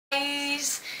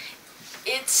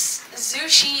It's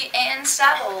Zushi and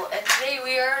Saddle, and today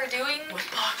we are doing... With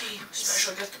Pocky.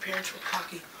 Special guest appearance with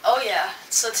Pocky. Oh yeah,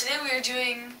 so today we are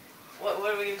doing... What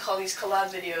are we going to call these collab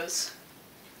videos?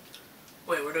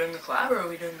 Wait, we're doing the collab or are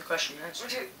we doing the question and answer?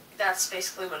 That's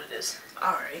basically what it is.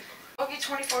 Alright.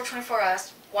 Logie2424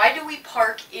 asked, why do we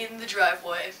park in the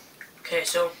driveway? Okay,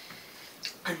 so,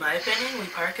 in my opinion, we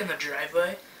park in the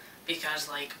driveway because,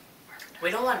 like, we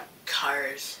don't want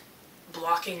cars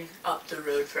blocking up the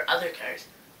road for other cars.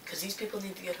 Because these people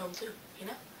need to get home too, you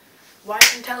know?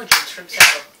 Wise intelligence from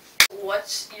Saddle.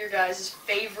 What's your guys'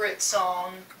 favorite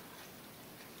song?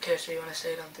 Okay, so you want to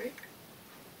say it on three?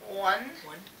 1,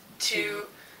 2,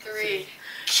 3.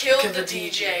 Kill Kill the the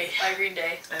DJ by Green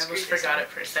Day. I almost forgot it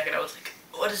for a second. I was like,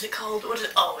 what is it called? What is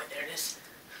it? Oh, wait, there it is.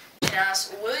 And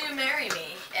asked, will you marry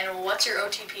me? And what's your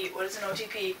OTP? What is an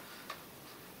OTP?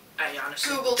 I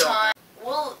honestly Google don't. time.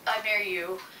 Will I marry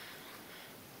you?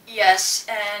 Yes,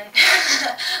 and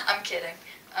I'm kidding.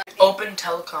 Open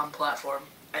telecom platform,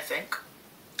 I think.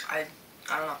 I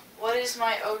don't know. What is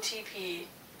my OTP?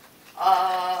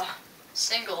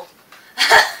 Single.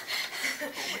 Oh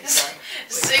my god.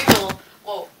 Single.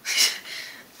 Whoa.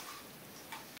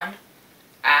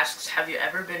 Asks, have you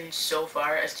ever been so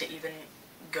far as to even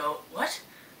go... What?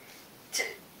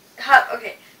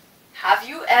 Okay. Have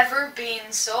you ever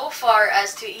been so far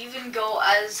as to even go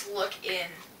as look in?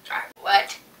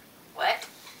 What? What?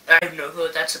 I have no clue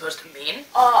what that's supposed to mean.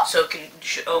 So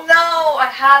oh. No, I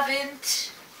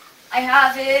haven't. I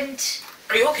haven't.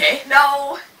 Are you okay?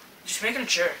 No. Just making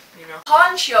sure, you know.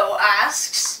 Poncho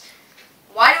asks,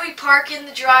 why do we park in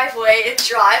the driveway and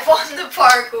drive on the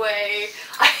parkway?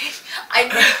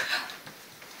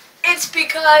 It's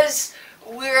because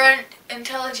we're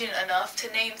intelligent enough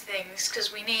to name things,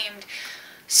 because we named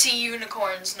sea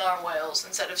unicorns narwhals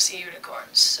instead of sea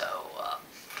unicorns. So,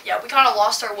 yeah, we kind of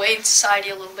lost our way in society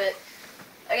a little bit.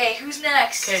 Okay, who's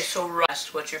next? Okay, so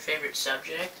Rust, what's your favorite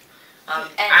subject? The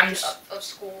end of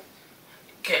school.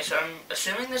 Okay, so I'm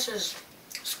assuming this is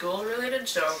school related,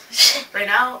 so right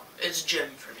now it's gym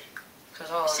for me.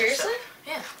 Seriously?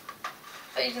 Yeah.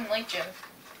 I thought you didn't like gym.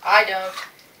 I don't.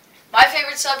 My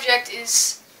favorite subject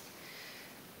is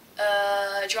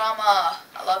drama.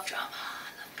 I love drama.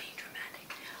 I love being dramatic.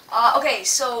 Okay,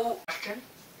 so Question?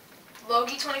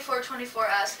 Logie2424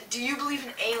 asked, do you believe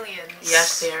in aliens?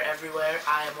 Yes, they are everywhere.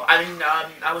 I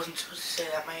wasn't supposed to say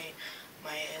that. My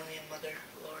alien mother,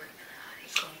 Lord,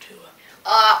 is going to...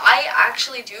 I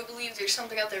actually do believe there's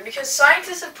something out there, because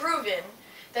scientists have proven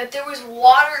that there was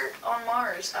water on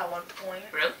Mars at one point.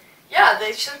 Really? Yeah,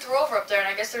 they sent the rover up there, and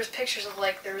I guess there's pictures of,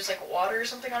 like, there was, like, water or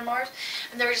something on Mars,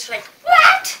 and they were just like,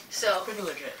 what? So, Pretty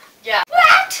legit. yeah.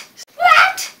 What?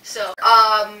 What? So,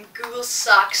 Google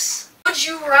sucks. Would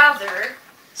you rather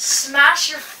smash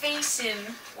your face in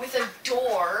with a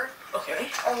door, Okay.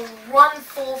 or run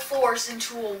full force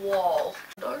into a wall?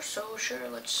 Door, so sure,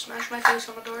 let's smash my face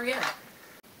on the door again.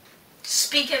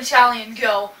 Speak in Italian,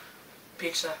 go.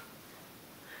 Pizza.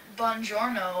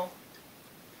 Buongiorno.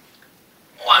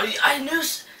 Oh, I knew...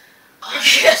 Oh,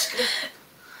 yes.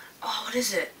 Oh, what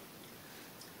is it?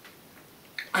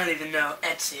 I don't even know.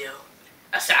 Ezio.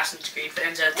 Assassin's Creed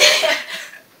fans out there.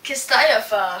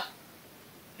 Castafa.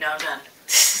 Now done.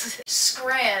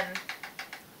 Scran.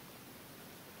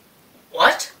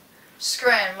 What?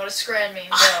 Scran. What does scran mean?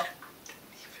 Go.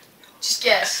 Just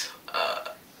guess.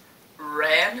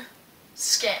 Ran?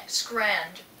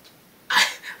 Scrand.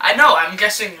 I know, I'm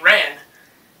guessing ran.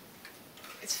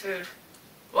 It's food.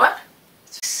 What?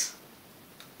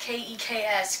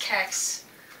 K-E-K-S. Kex.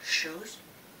 Shoes?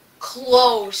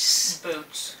 Close.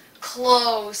 Boots.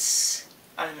 Close.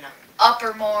 I don't even know.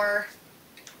 Uppermore.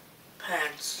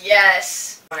 Pants.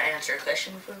 Yes. Want to answer a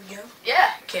question before we go?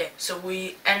 Yeah. Okay, so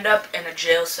we end up in a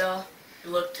jail cell. You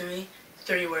look to me.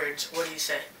 3 words. What do you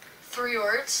say? 3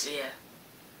 words. Yeah.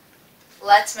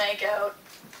 Let's make out.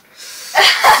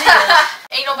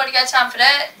 Ain't nobody got time for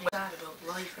that. What's that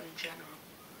about life in general?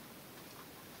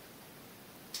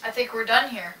 I think we're done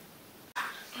here.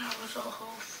 That was a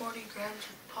whole 40 grams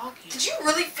of Pocky. Did you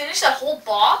really finish that whole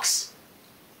box?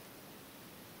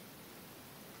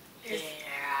 Yeah.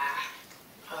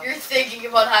 You're thinking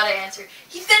about how to answer.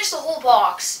 He finished the whole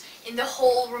box in the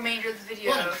whole remainder of the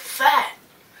video. What, I'm fat.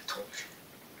 I told you.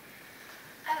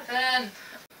 Evan.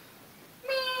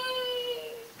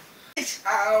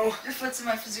 Ow. Your foot's in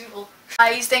my fazoodle.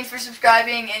 Guys, thanks for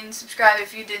subscribing, and subscribe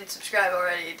if you didn't subscribe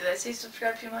already. Did I say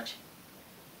subscribe too much?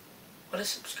 What is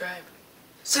subscribe?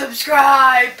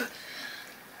 Subscribe!